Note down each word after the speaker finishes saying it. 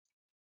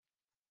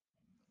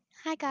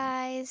Hi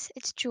guys,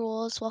 it's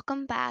Jules.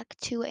 Welcome back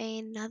to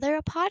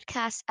another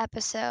podcast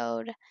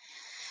episode.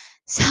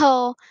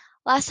 So,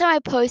 last time I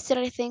posted,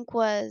 I think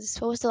was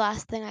what was the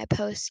last thing I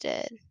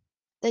posted?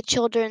 The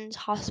Children's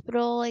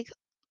Hospital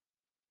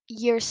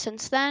years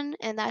since then,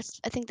 and I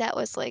think that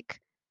was w-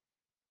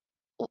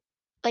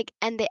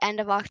 the end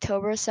of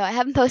October, so I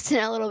haven't posted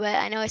in a little bit.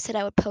 I know I said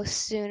I would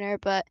post sooner,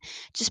 but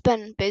just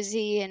been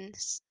busy and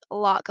a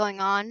lot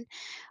going on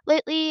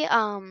lately.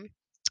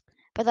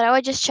 But that I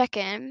would just check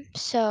in.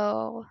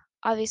 So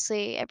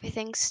obviously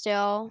everything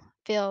still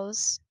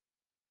feels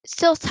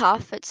still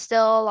tough. It's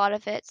still a lot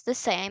of it's the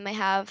same. I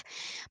have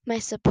my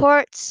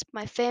supports,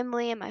 my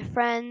family and my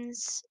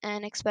friends,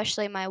 and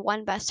especially my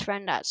one best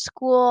friend at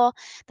school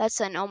that's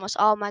in almost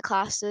all my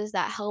classes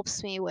that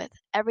helps me with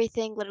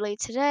everything. Literally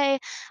today,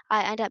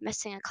 I ended up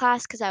missing a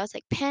class because I was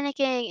like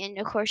panicking, and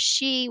of course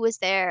she was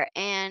there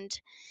and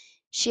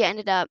she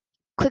ended up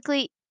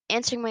quickly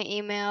answering my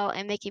email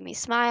and making me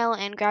smile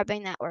and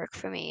grabbing that work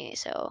for me.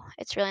 So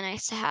it's really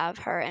nice to have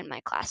her in my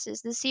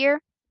classes this year.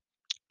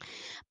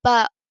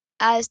 But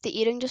as the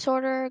eating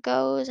disorder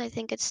goes, I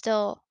think it's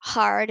still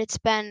hard. It's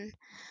been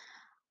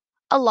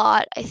a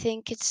lot. I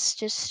think it's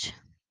just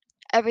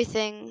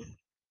everything,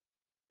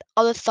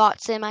 all the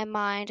thoughts in my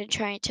mind and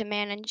trying to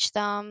manage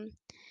them,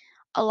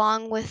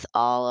 along with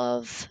all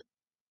of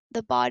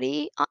the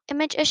body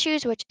image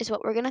issues, which is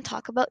what we're going to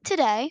talk about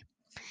today.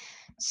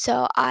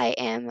 So I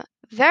am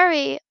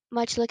very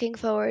much looking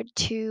forward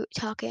to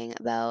talking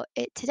about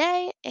it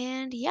today.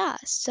 And yeah,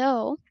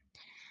 so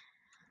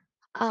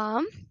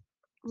um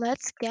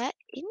let's get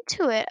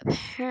into it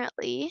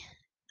apparently.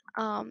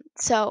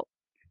 So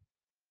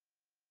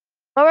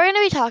what we're going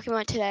to be talking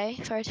about today,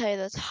 before I tell you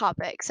the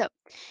topic. So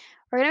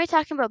we're going to be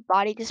talking about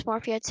body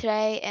dysmorphia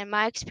today and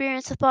my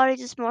experience with body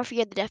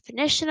dysmorphia, the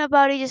definition of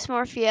body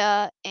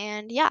dysmorphia,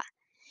 and yeah.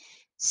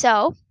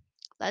 So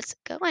let's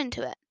go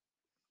into it.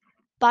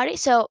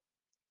 So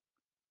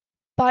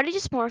body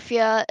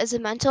dysmorphia is a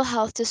mental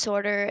health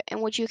disorder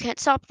in which you can't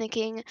stop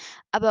thinking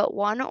about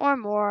one or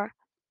more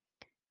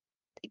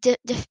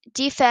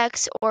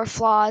defects or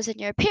flaws in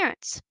your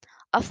appearance.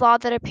 A flaw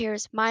that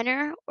appears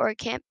minor or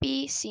can't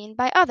be seen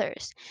by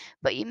others,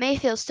 but you may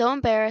feel so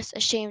embarrassed,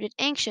 ashamed, and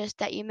anxious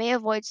that you may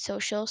avoid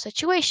social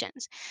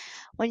situations.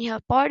 When you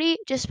have body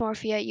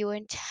dysmorphia, you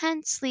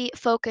intensely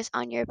focus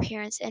on your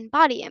appearance and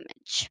body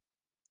image.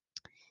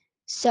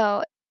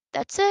 So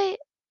that's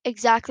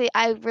exactly,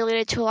 I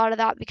related to a lot of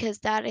that because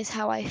that is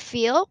how I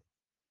feel.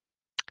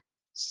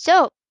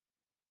 So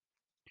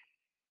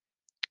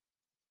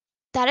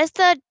that is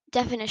the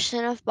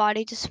definition of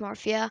body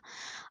dysmorphia.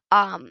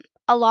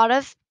 A lot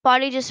of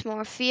body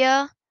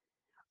dysmorphia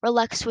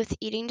reflects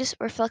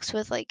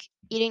with like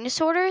eating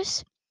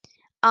disorders.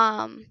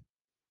 Um,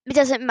 it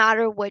doesn't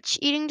matter which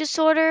eating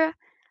disorder.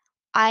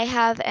 I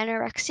have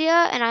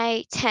anorexia, and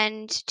I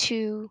tend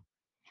to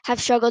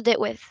have struggled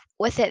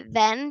with it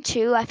then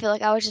too. I feel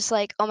like I was just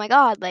like, oh my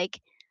god,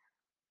 like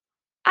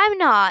I'm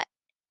not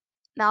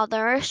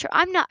malnourished, or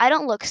I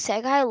don't look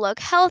sick. I look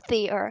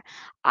healthy, or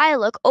I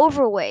look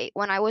overweight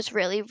when I was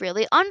really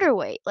really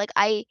underweight. Like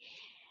I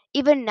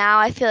even now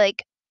I feel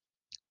like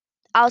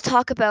I'll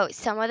talk about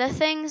some of the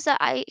things that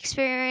I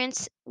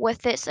experience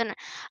with this, and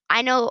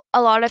I know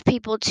a lot of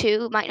people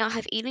too might not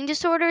have eating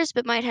disorders,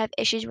 but might have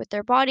issues with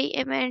their body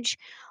image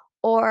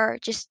or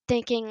just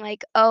thinking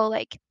like, oh,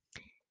 like,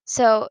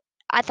 so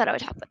I thought I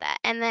would talk about that.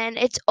 And then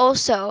it's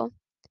also,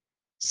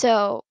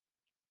 so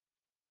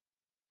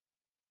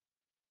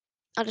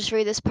I'll just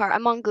read this part.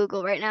 I'm on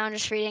Google right now. I'm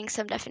just reading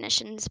some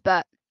definitions,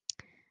 but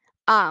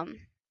um,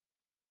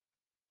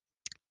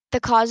 the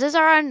causes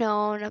are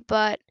unknown,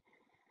 but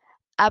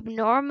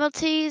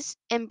abnormalities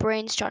in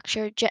brain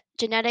structure,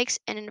 genetics,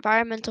 and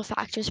environmental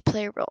factors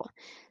play a role.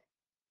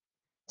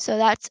 So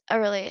I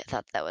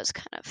thought that was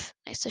kind of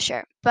nice to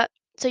share. But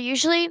so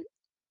usually,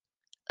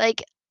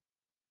 like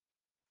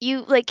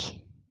you like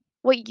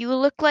what you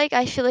look like,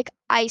 I feel like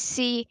I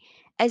see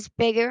as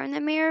bigger in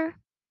the mirror.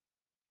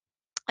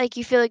 Like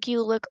you feel like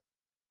you look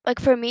like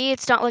for me,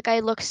 it's not like I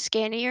look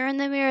skinnier in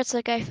the mirror. It's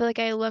like I feel like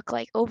I look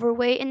like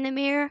overweight in the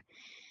mirror.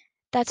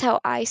 That's how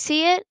I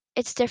see it.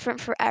 It's different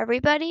for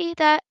everybody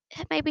that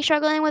might be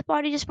struggling with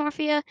body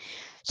dysmorphia.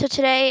 So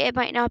today it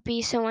might not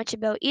be so much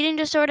about eating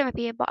disorder, it might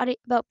be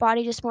about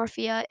body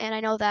dysmorphia. And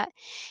I know that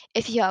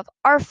if you have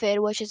ARFID,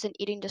 which is an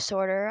eating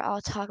disorder,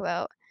 I'll talk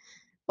about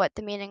what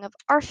the meaning of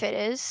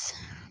ARFID is, so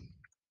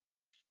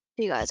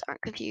you guys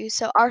aren't confused.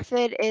 So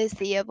ARFID is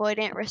the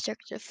avoidant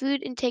restrictive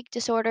food intake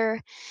disorder,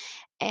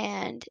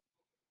 and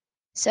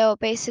so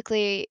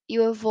basically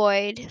you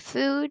avoid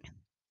food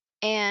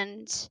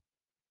and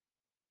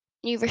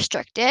you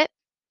restrict it.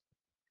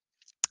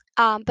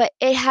 But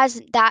it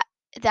has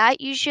that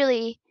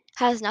usually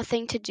has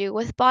nothing to do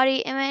with body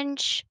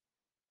image.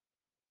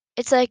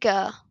 It's like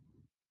a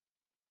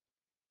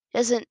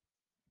doesn't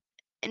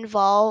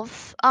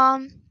involve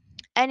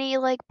any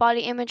like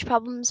body image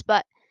problems,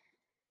 but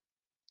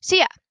so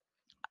yeah,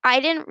 I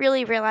didn't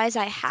really realize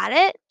I had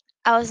it.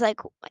 I was like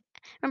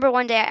remember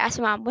one day I asked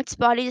my mom, "What's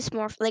body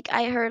dysmorphia?" Like,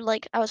 I heard,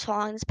 like, I was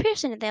following this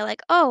person, and they're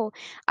like, "Oh,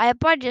 I have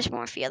body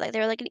dysmorphia." Like,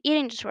 they're, like, an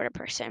eating disorder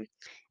person.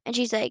 And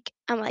she's like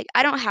I'm like,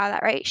 "I don't have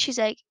that, right?" She's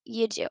like,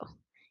 "You do.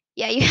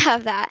 Yeah, you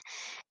have that."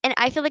 And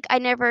I feel like I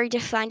never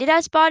defined it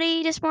as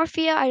body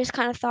dysmorphia. I just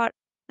kind of thought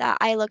that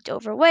I looked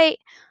overweight,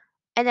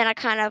 and then I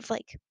kind of,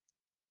 like,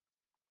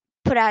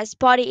 put as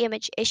body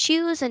image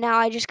issues, and now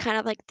I just kind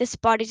of like this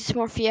body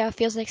dysmorphia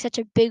feels like such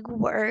a big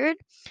word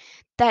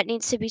that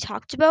needs to be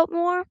talked about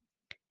more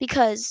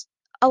because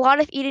a lot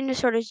of eating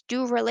disorders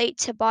do relate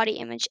to body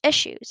image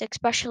issues,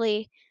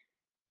 especially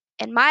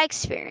in my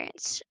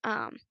experience.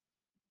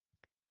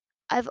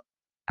 I've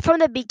from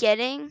the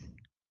beginning,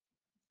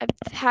 I've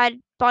had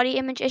body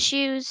image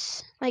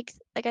issues, like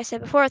I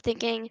said before,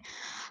 thinking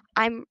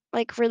I'm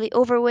like really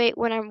overweight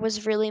when I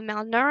was really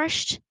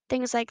malnourished,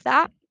 things like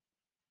that.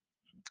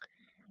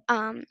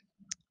 Um,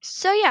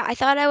 so yeah, I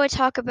thought I would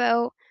talk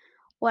about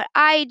what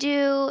I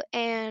do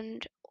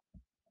and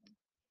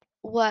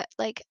what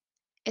like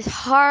is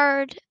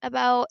hard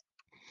about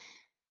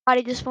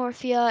body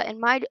dysmorphia and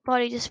my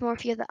body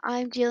dysmorphia that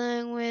I'm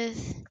dealing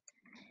with.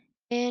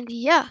 And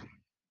yeah,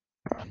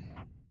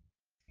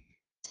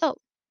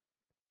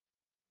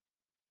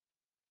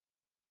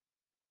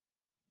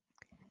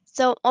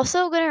 so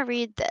also gonna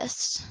read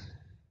this.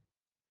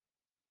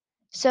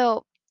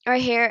 So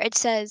right here it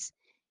says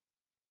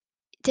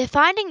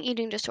defining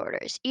eating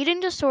disorders. Eating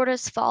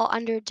disorders fall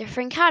under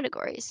different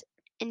categories,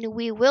 and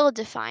we will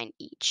define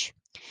each.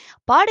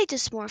 Body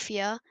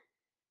dysmorphia,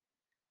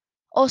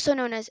 also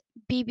known as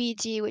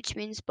BBD, which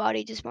means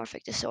body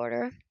dysmorphic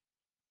disorder,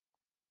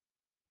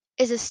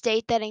 is a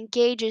state that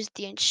engages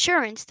the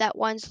insurance that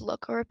one's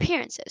look or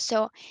appearances.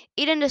 So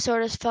eating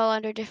disorders fall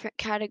under different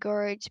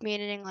categories,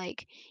 meaning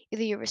like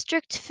either you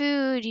restrict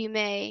food, you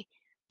may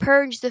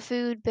purge the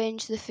food,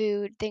 binge the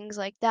food, things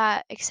like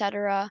that,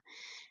 etc.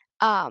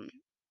 Um,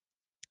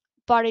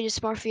 Body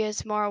dysmorphia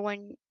is more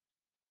when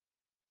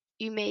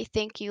you may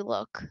think you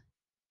look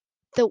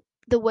the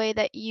the way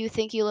that you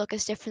think you look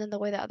is different than the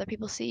way that other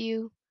people see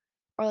you,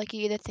 or like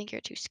you either think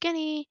you're too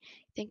skinny,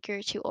 think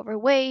you're too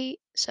overweight.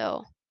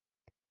 So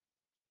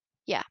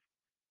yeah.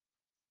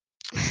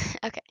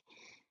 Okay.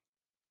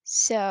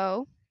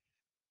 So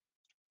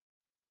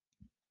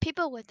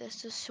people with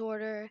this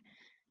disorder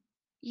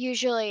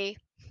usually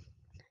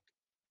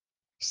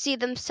see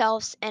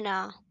themselves in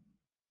a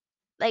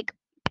like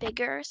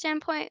bigger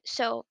standpoint.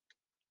 So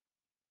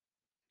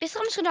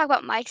basically, I'm just gonna talk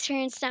about my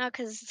experience now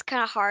because it's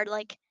kind of hard,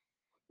 like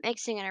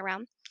mixing it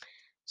around.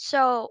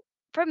 So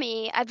for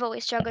me, I've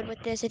always struggled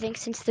with this. I think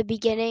since the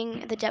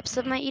beginning, the depths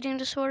of my eating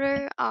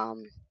disorder.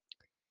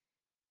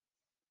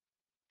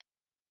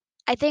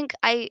 I think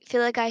I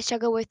feel like I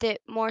struggle with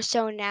it more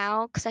so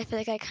now because I feel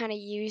like I kind of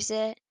use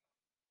it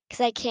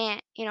because I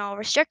can't,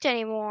 restrict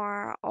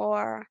anymore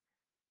or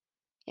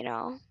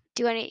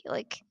do any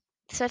like.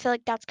 So I feel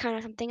like that's kind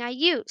of something I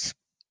use.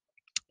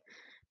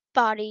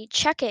 Body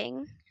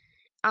checking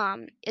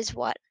is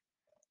what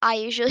I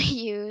usually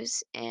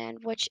use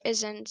and which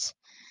isn't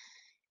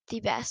the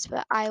best,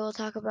 but I will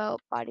talk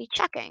about body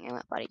checking and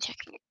what body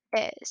checking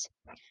is.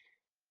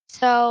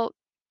 So,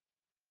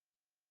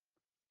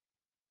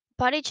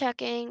 body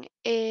checking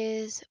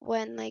is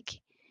when like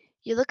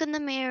you look in the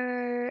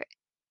mirror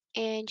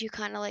and you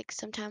kind of like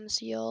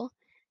sometimes you'll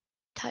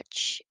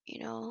touch,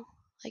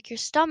 like your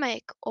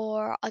stomach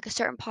or like a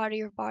certain part of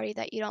your body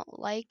that you don't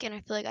like, and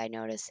I feel like I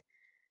notice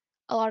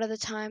a lot of the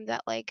time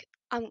that like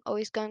I'm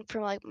always going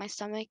for like my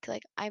stomach,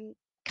 like I'm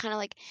kind of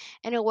like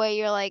in a way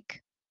you're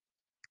like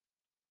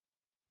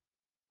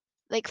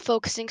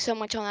focusing so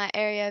much on that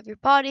area of your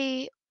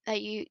body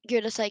that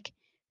you're just like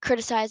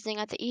criticizing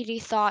at the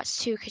ED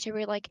thoughts too because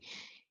you're like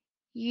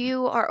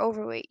you are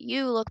overweight,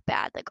 you look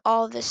bad, like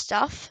all this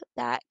stuff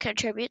that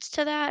contributes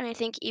to that. And I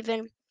think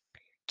even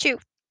too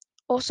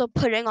also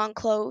putting on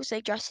clothes,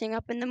 like dressing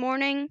up in the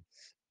morning,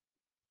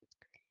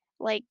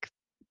 like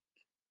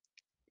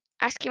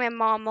asking my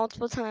mom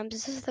multiple times,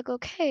 does this look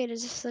okay?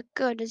 Does this look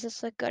good? Does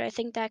this look good? I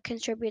think that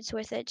contributes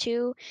with it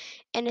too.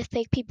 And if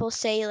like people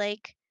say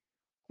like,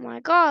 oh my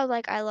god,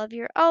 like I love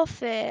your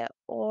outfit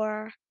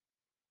or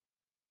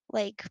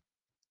like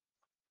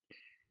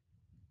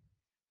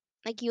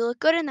you look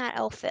good in that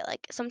outfit.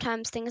 Like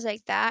sometimes things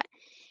like that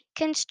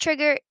can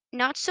trigger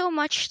not so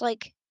much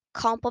like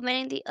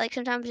complimenting the like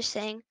sometimes just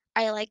saying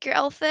I like your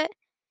outfit.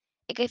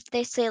 Like if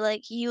they say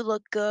like you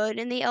look good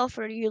in the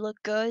outfit or you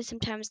look good,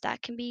 sometimes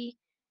that can be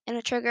in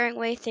a triggering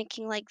way,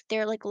 thinking like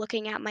they're like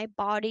looking at my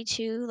body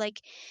too.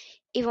 Like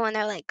even when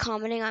they're like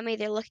commenting on me,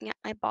 they're looking at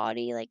my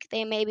body. Like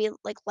they may be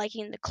like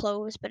liking the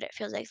clothes, but it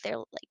feels like they're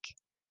like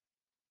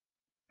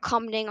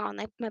commenting on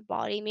like my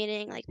body,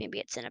 meaning like maybe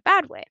it's in a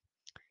bad way,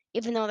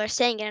 even though they're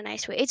saying it in a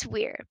nice way. It's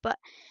weird, but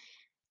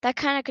that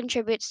kind of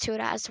contributes to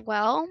it as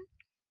well.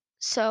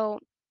 So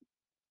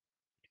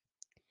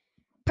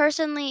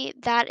personally,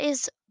 that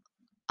is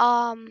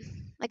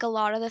like a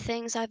lot of the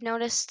things I've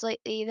noticed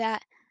lately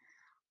that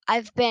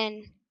I've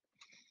been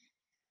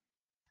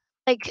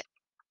like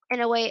in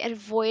a way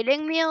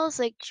avoiding meals,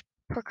 like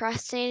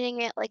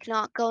procrastinating it, like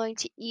not going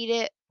to eat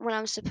it when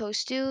I'm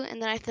supposed to,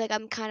 and then I feel like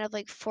I'm kind of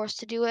like forced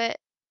to do it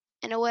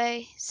in a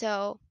way.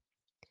 So,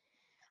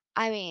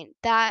 I mean,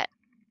 that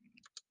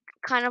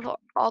kind of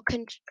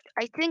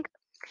I think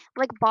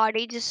like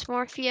body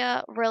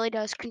dysmorphia really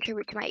does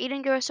contribute to my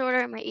eating disorder,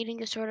 and my eating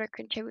disorder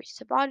contributes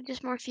to body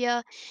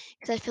dysmorphia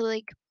because I feel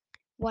like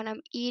when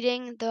I'm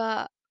eating,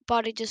 the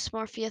body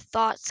dysmorphia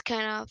thoughts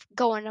kind of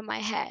go into my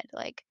head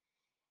like,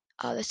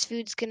 oh, this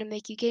food's gonna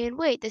make you gain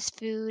weight. This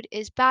food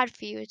is bad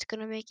for you. It's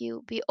gonna make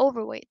you be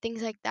overweight.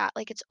 Things like that.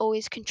 Like it's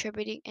always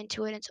contributing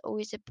into it. It's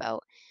always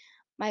about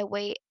my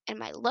weight and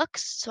my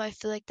looks. So I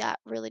feel like that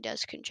really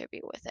does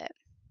contribute with it.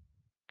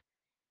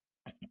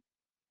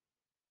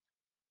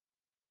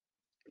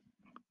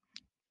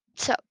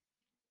 So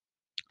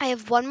I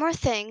have one more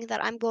thing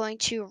that I'm going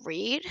to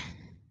read.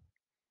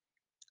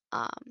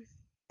 Um,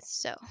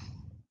 so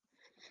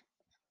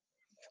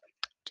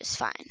just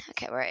fine.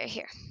 Okay, we're right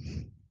here.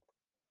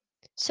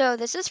 So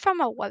this is from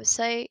a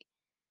website,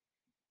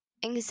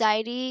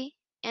 Anxiety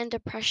and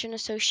Depression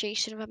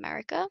Association of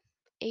America,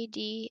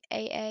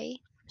 ADAA.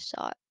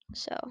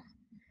 So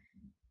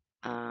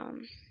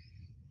um,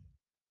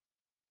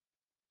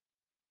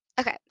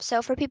 okay,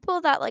 so for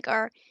people that like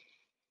are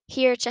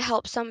here to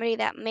help somebody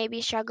that may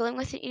be struggling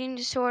with an eating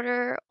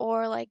disorder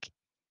or like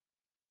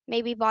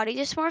maybe body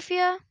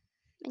dysmorphia,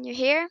 and you're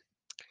here,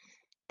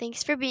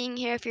 thanks for being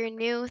here. If you're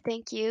new,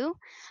 thank you.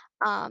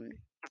 Um,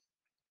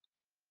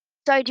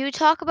 so I do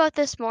talk about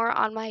this more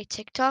on my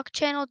TikTok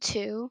channel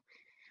too.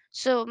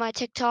 So my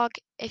TikTok,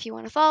 if you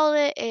want to follow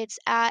it, it's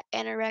at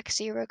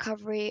anorexia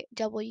recovery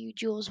W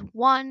Jules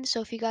 1.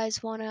 So if you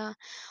guys want to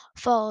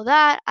follow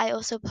that, I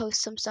also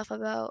post some stuff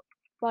about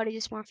body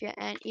dysmorphia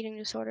and eating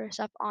disorder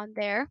stuff on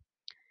there.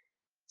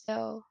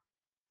 So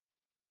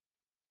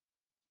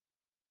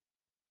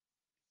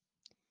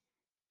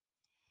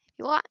if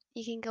you want,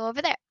 you can go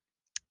over there.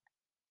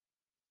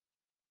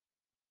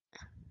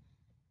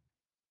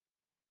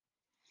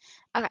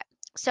 Okay,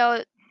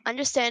 so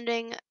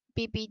understanding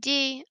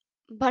BBD,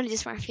 body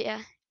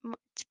dysmorphia,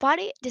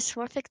 body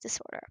dysmorphic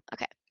disorder.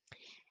 Okay,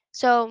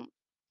 so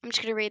I'm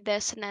just gonna read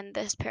this and then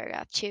this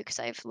paragraph too because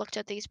I've looked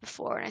at these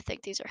before and I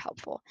think these are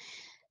helpful.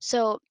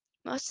 So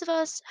most of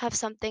us have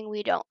something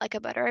we don't like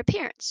about our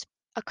appearance.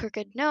 A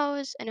crooked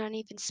nose, an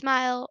uneven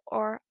smile,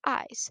 or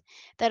eyes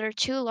that are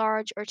too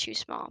large or too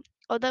small.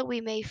 Although we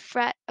may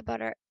fret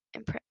about our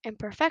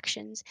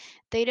imperfections,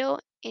 they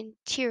don't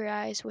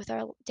interiorize with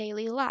our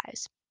daily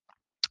lives.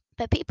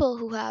 But people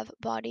who have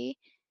body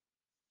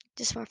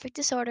dysmorphic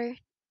disorder,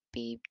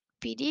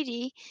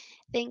 BDD,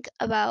 think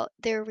about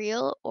their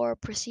real or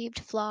perceived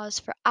flaws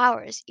for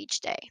hours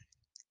each day.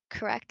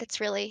 Correct? That's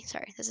really,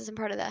 sorry, this isn't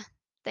part of the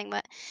thing,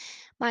 but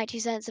my 2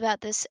 cents about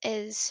this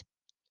is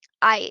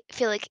I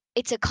feel like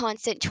it's a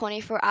constant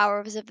 24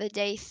 hours of the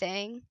day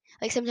thing.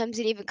 Like sometimes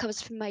it even comes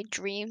from my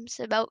dreams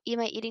about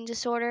my eating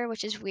disorder,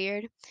 which is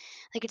weird.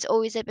 Like it's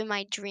always up in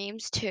my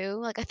dreams too.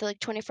 Like I feel like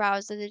 24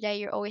 hours of the day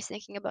you're always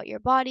thinking about your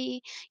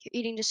body, your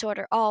eating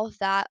disorder, all of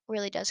that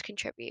really does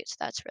contribute. So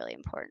that's really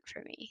important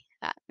for me.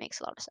 That makes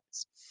a lot of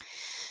sense.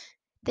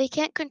 They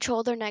can't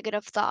control their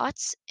negative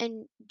thoughts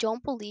and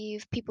don't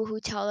believe people who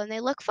tell them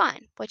they look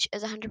fine, which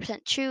is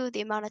 100% true.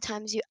 The amount of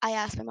times I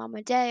ask my mom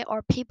a day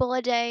or people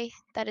a day,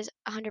 that is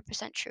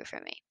 100% true for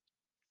me.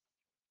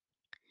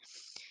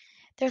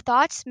 Their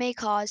thoughts may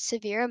cause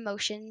severe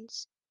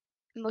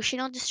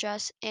emotional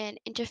distress, and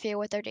interfere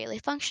with their daily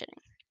functioning.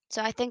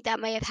 So I think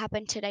that may have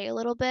happened today a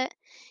little bit.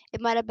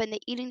 It might have been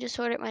the eating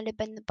disorder, it might have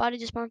been the body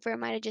dysmorphia, it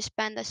might have just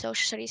been the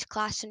social studies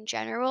class in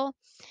general.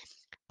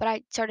 But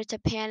I started to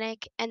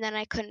panic and then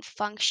I couldn't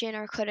function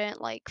or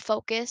couldn't like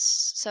focus.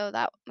 So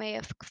that may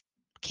have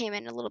came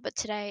in a little bit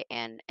today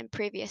and in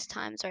previous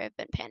times where I've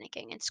been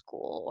panicking in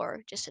school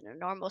or just in a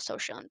normal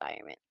social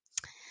environment.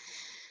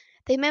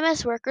 They may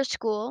miss work or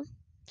school,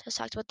 just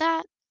talked about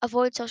that,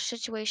 avoid social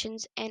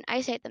situations, and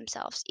isolate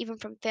themselves, even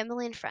from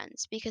family and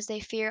friends, because they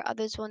fear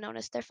others will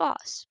notice their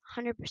flaws.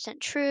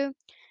 100% true.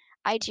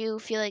 I do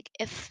feel like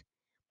if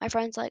my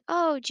friend's like,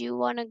 oh, do you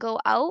want to go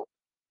out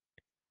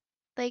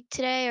like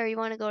today, or you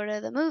want to go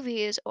to the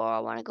movies, or I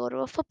want to go to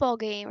a football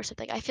game or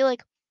something, I feel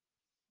like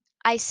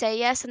I say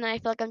yes, and then I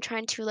feel like I'm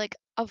trying to like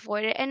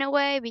avoid it in a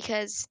way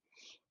because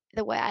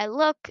the way I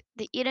look,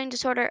 the eating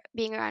disorder,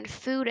 being around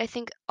food, I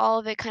think all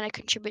of it kind of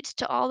contributes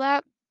to all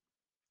that.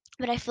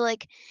 But I feel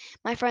like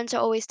my friends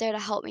are always there to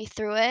help me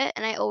through it,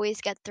 and I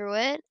always get through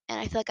it, and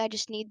I feel like I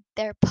just need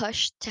their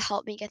push to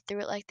help me get through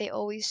it like they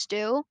always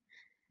do.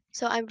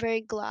 So I'm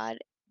very glad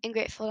and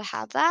grateful to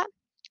have that.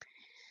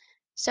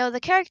 So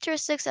the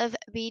characteristics of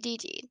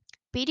BDD.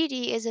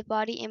 BDD is a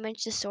body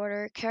image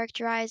disorder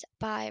characterized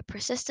by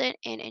persistent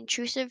and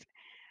intrusive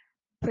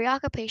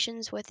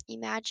preoccupations with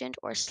imagined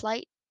or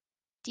slight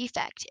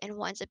defect in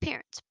one's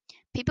appearance.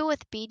 People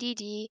with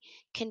BDD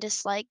can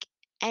dislike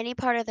any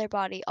part of their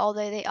body,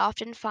 although they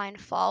often find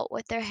fault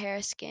with their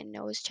hair, skin,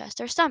 nose,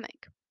 chest, or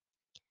stomach.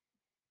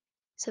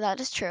 So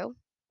that is true.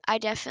 I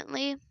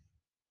definitely,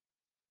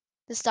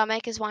 the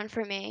stomach is one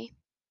for me.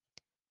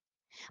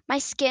 My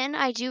skin,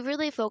 I do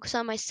really focus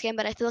on my skin,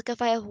 but I feel like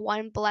if I have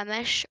one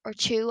blemish or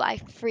two, I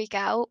freak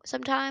out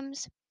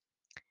sometimes.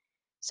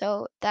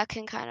 So that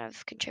can kind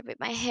of contribute.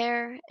 My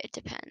hair, it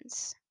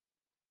depends.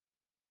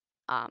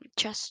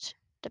 Just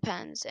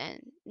depends,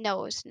 and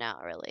nose,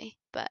 not really,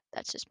 but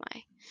that's just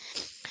my.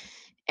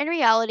 In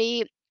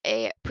reality,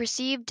 a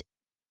perceived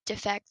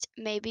defect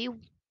may be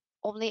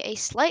only a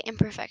slight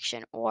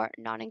imperfection or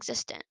non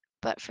existent,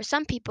 but for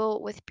some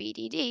people with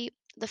BDD,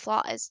 the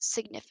flaw is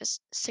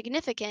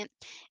significant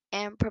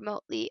and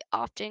promotely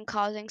often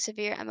causing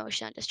severe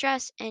emotional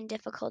distress and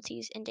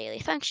difficulties in daily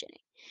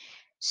functioning.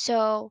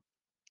 So,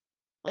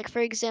 like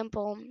for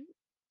example,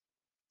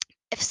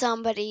 if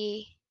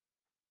somebody,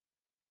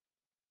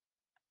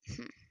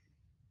 hmm,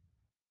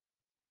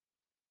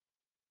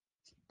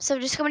 so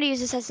just going to use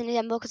this as an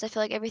example because I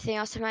feel like everything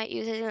else I might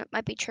use it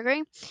might be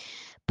triggering.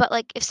 But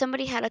like if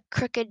somebody had a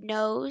crooked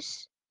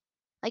nose,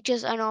 like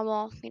just a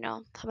normal,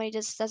 somebody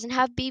just doesn't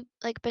have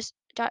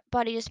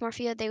body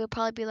dysmorphia, they would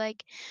probably be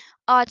like,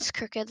 "Oh, it's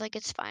crooked, like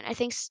it's fine." I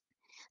think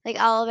like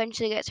I'll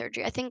eventually get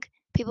surgery. I think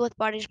people with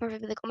body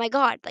dysmorphia be like, "Oh my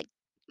god, like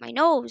my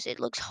nose, it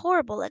looks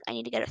horrible. Like I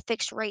need to get it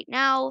fixed right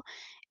now.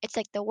 It's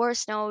like the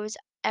worst nose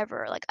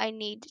ever. Like I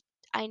need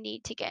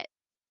to get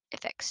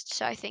it fixed."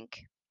 So I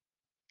think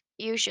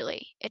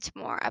usually it's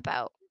more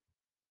about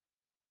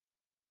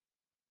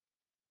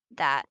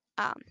that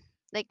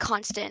like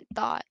constant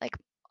thought like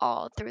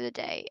all through the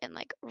day and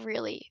like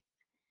really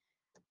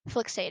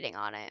fixating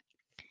on it.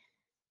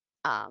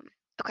 Um,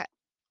 okay.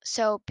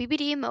 So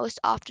BBD most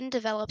often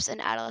develops in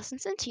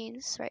adolescents and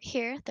teens, right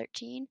here,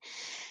 13.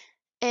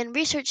 And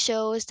research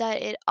shows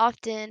that it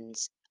often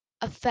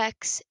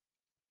affects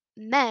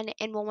men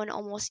and women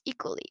almost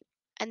equally.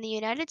 In the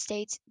United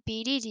States,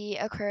 BDD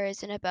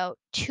occurs in about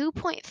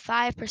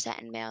 2.5%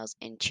 in males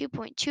and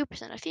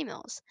 2.2% of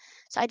females.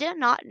 So I did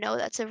not know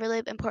that's a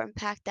really important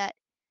fact that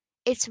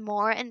it's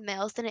more in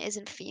males than it is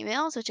in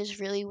females, which is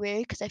really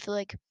weird because I feel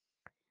like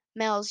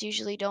males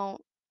usually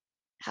don't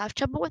have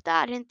trouble with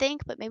that. I didn't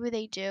think, but maybe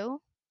they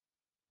do.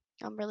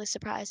 I'm really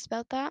surprised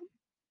about that.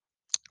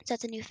 So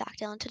that's a new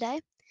fact I learned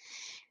today.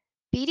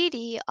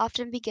 BDD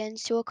often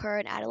begins to occur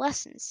in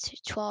adolescence to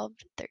 12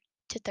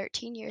 to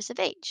 13 years of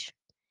age.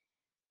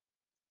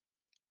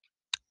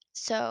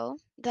 So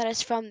that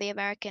is from the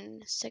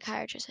American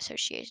Psychiatrists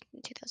Association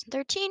in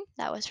 2013.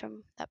 That was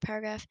from that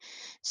paragraph.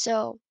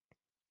 So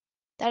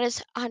that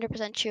is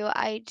 100% true.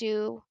 I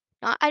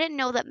didn't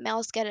know that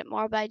males get it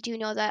more, but I do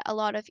know that a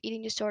lot of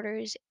eating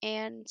disorders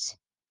and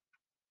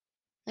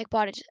like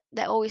bodies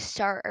that always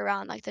start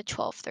around like the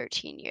 12,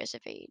 13 years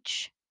of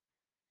age.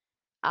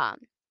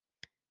 Um,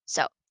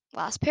 So,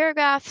 last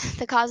paragraph.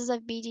 The causes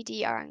of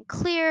BDD are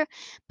unclear,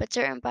 but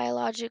certain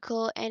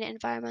biological and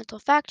environmental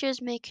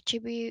factors may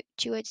contribute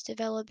to its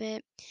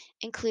development,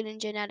 including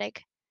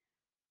genetic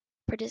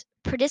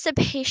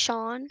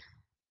participation,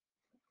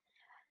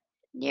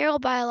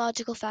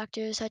 neurobiological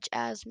factors such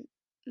as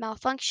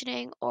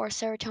malfunctioning or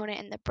serotonin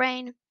in the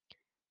brain,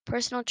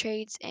 personal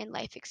traits, and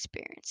life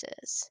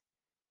experiences.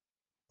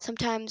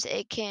 Sometimes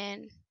it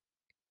can,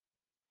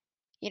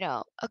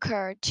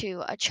 occur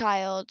to a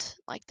child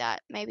like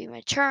that, maybe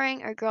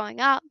maturing or growing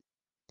up.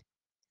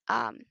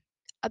 um,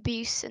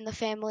 Abuse in the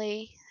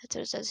family. That's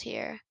what it says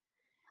here.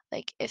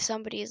 Like if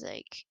somebody's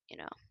like,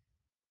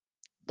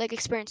 like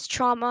experienced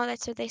trauma,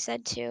 that's what they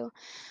said too.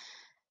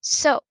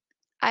 So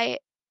I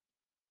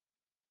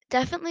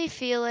definitely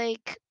feel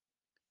like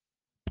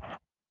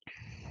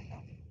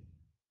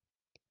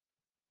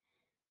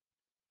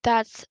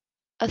that's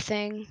a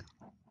thing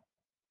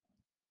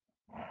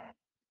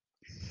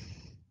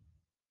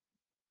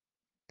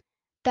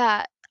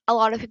that a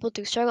lot of people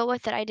do struggle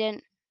with that I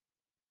didn't.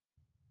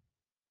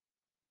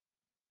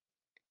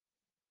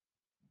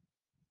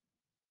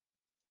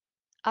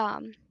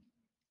 Um,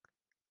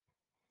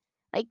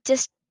 like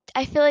just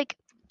I feel like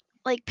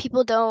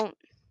people don't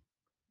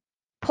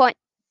point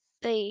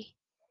they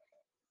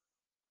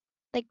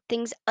like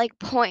things like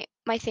point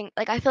my thing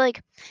like I feel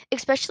like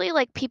especially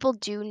like people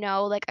do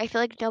know like I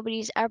feel like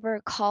nobody's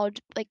ever called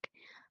like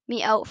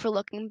me out for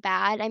looking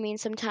bad. I mean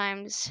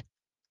sometimes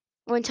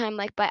one time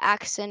like by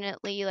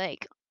accidentally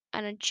like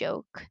on a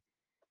joke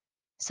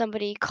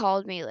somebody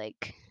called me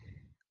like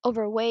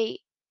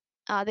overweight.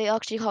 They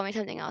actually called me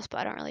something else but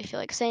I don't really feel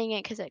like saying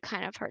it because it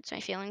kind of hurts my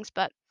feelings,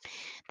 but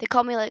they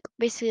called me like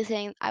basically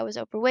saying I was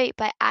overweight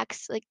by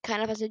like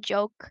kind of as a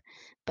joke,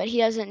 but he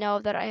doesn't know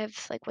that I have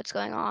like what's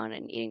going on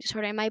and eating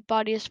disorder and my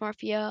body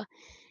dysmorphia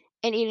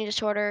and eating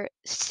disorder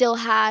still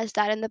has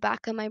that in the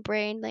back of my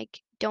brain,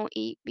 like don't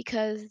eat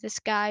because this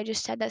guy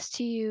just said this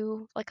to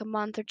you like a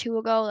month or two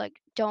ago, like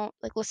don't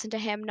like listen to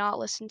him, not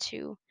listen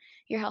to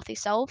your healthy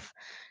self.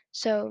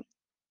 So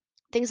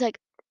things like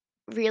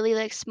really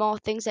like small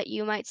things that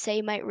you might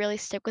say might really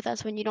stick with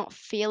us when you don't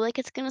feel like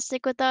it's going to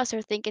stick with us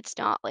or think it's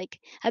not like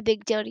a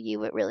big deal to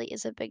you, it really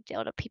is a big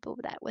deal to people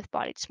with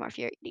body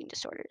dysmorphia or eating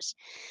disorders.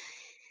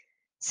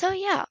 So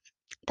yeah,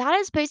 that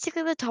is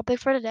basically the topic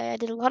for today. I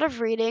did a lot of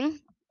reading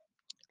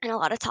and a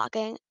lot of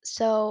talking.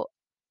 So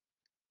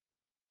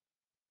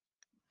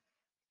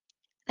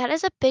that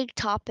is a big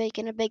topic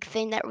and a big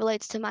thing that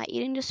relates to my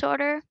eating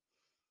disorder,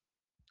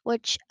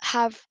 which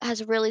have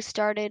has really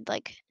started,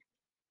 like,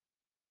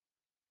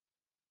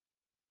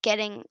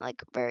 getting,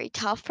 like, very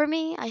tough for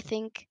me. I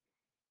think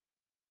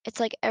it's,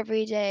 like,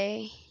 every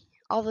day,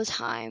 all the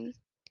time,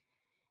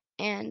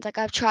 and, like,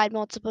 I've tried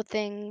multiple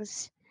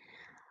things,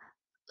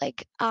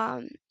 like,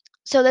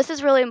 so this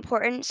is really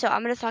important, so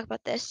I'm gonna talk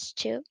about this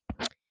too.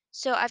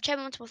 So I've tried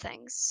multiple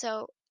things.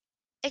 So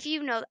if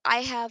you know, I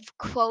have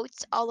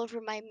quotes all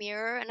over my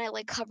mirror, and I,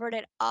 like, covered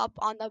it up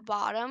on the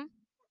bottom.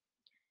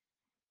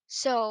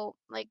 So,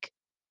 like,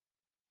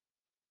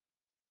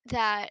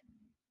 that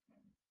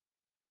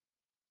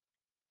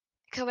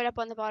covered up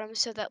on the bottom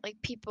so that,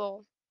 like,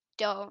 people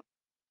don't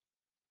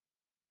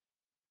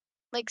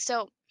like,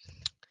 so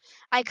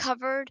I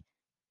covered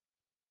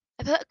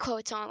I put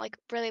quotes on, like,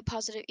 really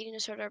positive eating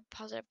disorder,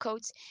 positive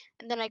quotes,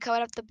 and then I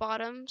covered up the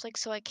bottoms, like,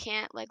 so I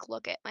can't, like,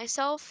 look at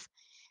myself,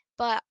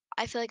 but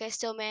I feel like I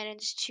still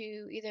managed to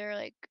either,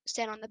 like,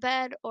 stand on the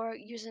bed or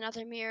use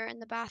another mirror in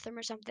the bathroom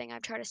or something.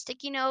 I've tried a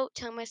sticky note,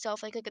 telling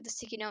myself, like, "Look at the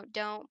sticky note,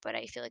 don't," but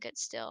I feel like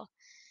it's still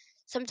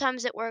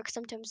sometimes it works,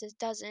 sometimes it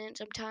doesn't.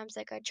 Sometimes,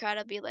 like, I try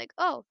to be like,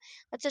 "Oh,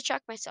 let's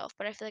distract myself,"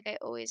 but I feel like I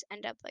always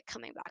end up, like,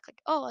 coming back,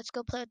 like, "Oh, let's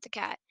go play with the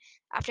cat."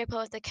 After I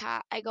play with the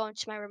cat, I go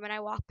into my room and I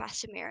walk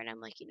past a mirror and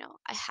I'm like,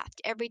 I have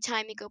to. Every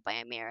time you go by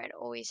a mirror,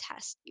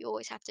 you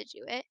always have to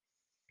do it.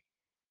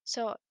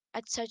 So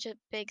that's such a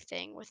big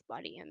thing with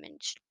body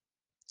image.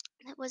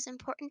 That was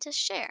important to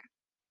share.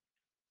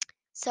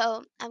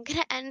 So I'm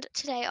gonna end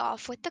today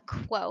off with the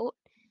quote.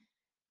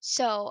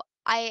 So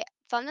I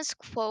found this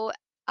quote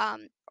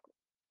um,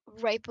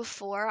 right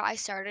before I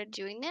started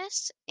doing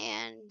this,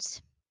 and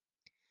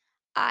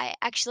I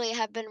actually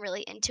have been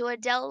really into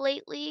Adele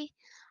lately.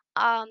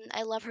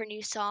 I love her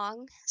new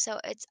song, so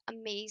it's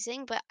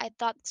amazing. But I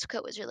thought this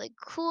quote was really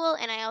cool,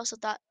 and I also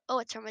thought, oh,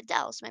 it's from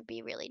Adele, so it might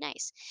be really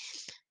nice.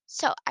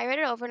 So I read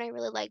it over and I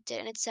really liked it.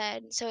 And it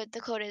said, so the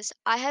quote is,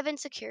 "I have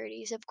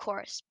insecurities, of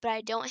course, but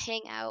I don't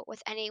hang out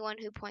with anyone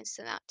who points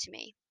them out to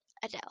me."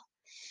 Adele.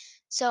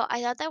 So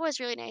I thought that was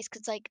really nice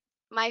because, like,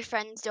 my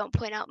friends don't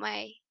point out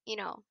my,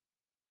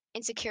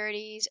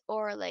 insecurities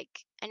or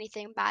like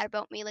anything bad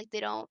about me. Like,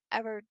 they don't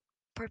ever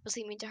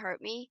purposely mean to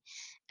hurt me.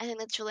 I think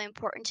that's really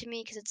important to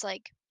me because it's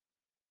like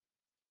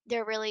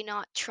they're really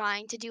not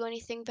trying to do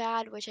anything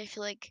bad, which I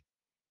feel like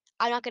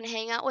I'm not going to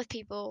hang out with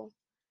people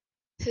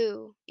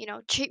who,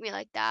 treat me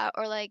like that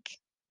or like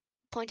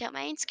point out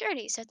my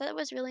insecurities. So I thought it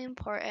was really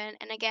important.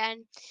 And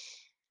again,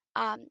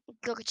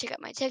 go check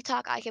out my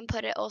TikTok. I can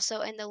put it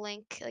also in the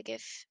link, like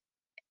if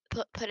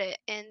put it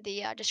in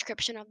the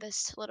description of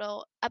this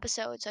little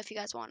episode. So if you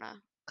guys want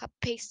to copy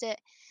paste it,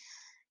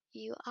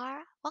 you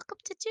are welcome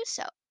to do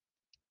so.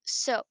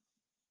 So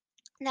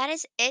that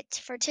is it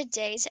for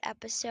today's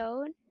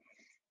episode.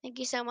 Thank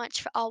you so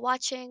much for all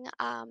watching.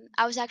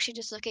 I was actually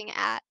just looking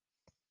at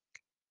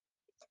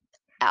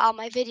all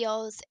my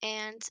videos,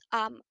 and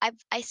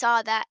I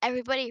saw that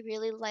everybody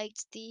really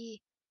liked the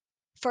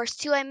first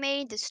two I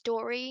made, the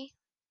story,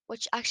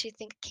 which I actually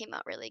think came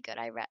out really good.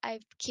 I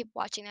keep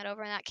watching that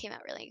over, and that came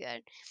out really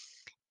good.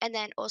 And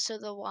then also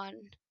the one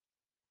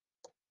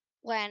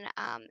when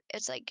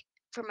it's like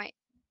for my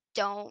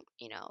don't,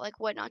 like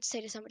what not to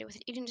say to somebody with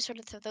an eating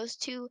disorder. So those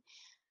two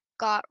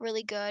got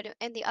really good,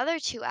 and the other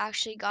two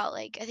actually got,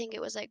 like, I think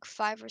it was like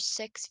 5 or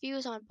 6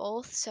 views on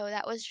both, so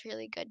that was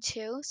really good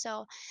too.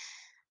 So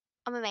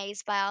I'm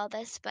amazed by all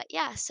this. But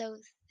yeah, so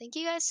thank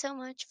you guys so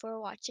much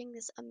for watching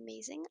this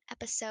amazing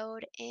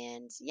episode,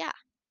 and yeah,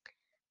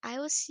 I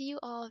will see you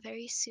all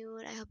very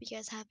soon. I hope you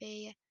guys have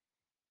a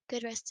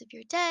good rest of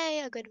your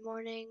day, a good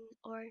morning,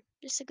 or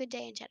just a good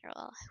day in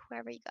general,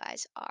 wherever you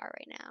guys are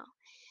right now.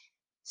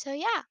 So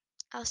yeah,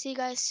 I'll see you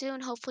guys soon.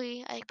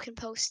 Hopefully I can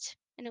post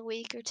in a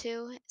week or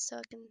two so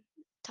I can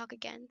talk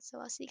again. So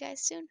I'll see you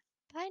guys soon.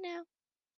 Bye now.